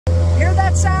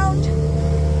that sound?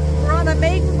 We're on a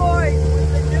maiden voyage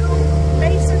with the new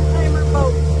Mason Timer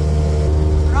boat.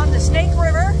 We're on the Snake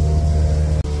River.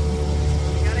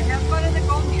 You gotta have fun in the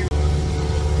Gulf here.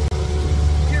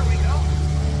 Here we go.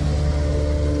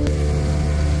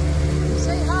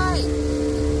 Say hi.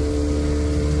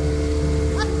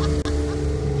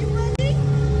 You ready?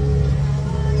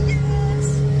 Yes.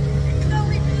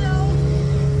 Belly below.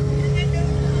 And then go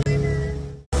timer.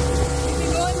 Keep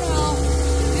it going now.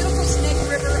 Beautiful Snake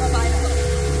River of Idaho.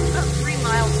 About 3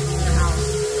 miles from their house.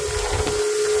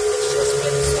 It's just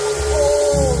been so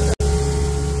cold.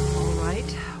 All right,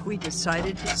 we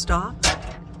decided to stop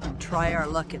and try our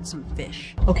luck at some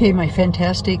fish. Okay, my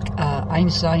fantastic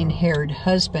Einstein-haired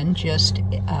husband just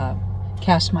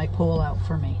cast my pole out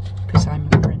for me because I'm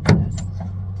a princess.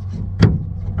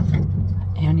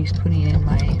 And he's putting it in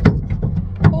my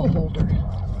pole holder.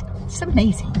 It's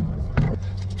amazing.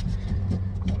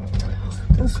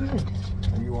 Oh, good.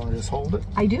 You want to just hold it?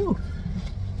 I do.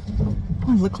 Oh,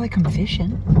 I look like I'm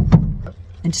fishing.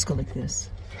 And just go like this.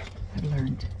 I've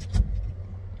learned.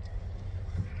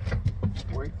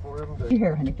 Wait for him to... Your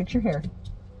hair, honey. Fix your hair.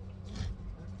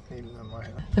 Even in my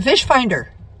hair. The fish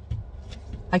finder.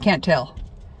 I can't tell.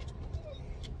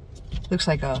 Looks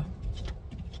like a,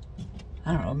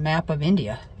 I don't know, map of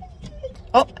India.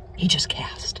 Oh, he just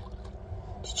cast.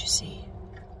 Did you see?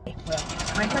 Well,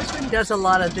 my husband does a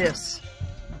lot of this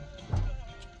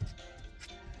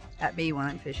at me when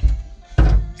I'm fishing.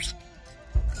 I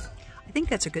think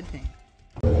that's a good thing.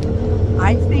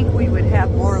 I think we would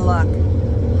have more luck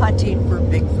hunting for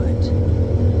Bigfoot.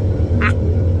 Ah.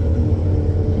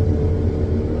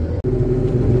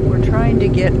 We're trying to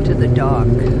get to the dock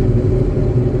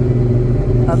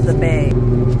of the bay.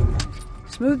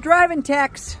 Smooth driving,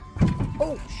 Tex.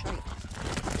 Oh, shit.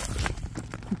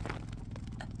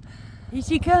 Here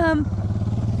she come.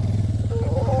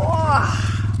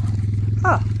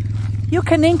 Oh, you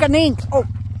can ink and ink. Oh,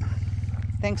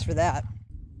 thanks for that.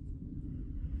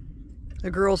 The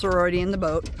girls are already in the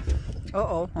boat.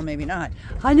 Uh-oh, well maybe not.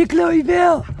 On to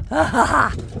Chloeville.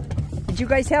 Did you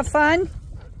guys have fun?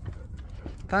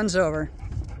 Fun's over.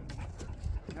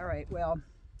 All right, well,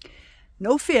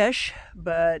 no fish,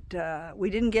 but we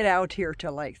didn't get out here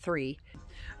till like 3.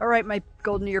 All right, my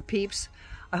golden ear peeps.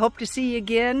 I hope to see you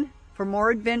again for more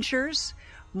adventures,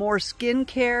 more skin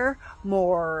care,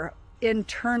 more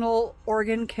internal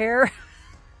organ care.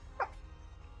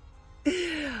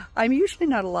 I'm usually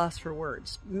not a loss for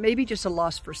words, maybe just a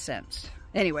loss for sense.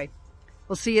 Anyway,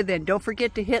 we'll see you then. Don't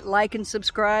forget to hit like and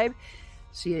subscribe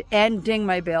and ding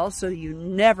my bell so you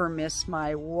never miss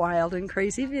my wild and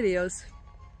crazy videos.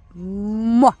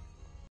 Mwah!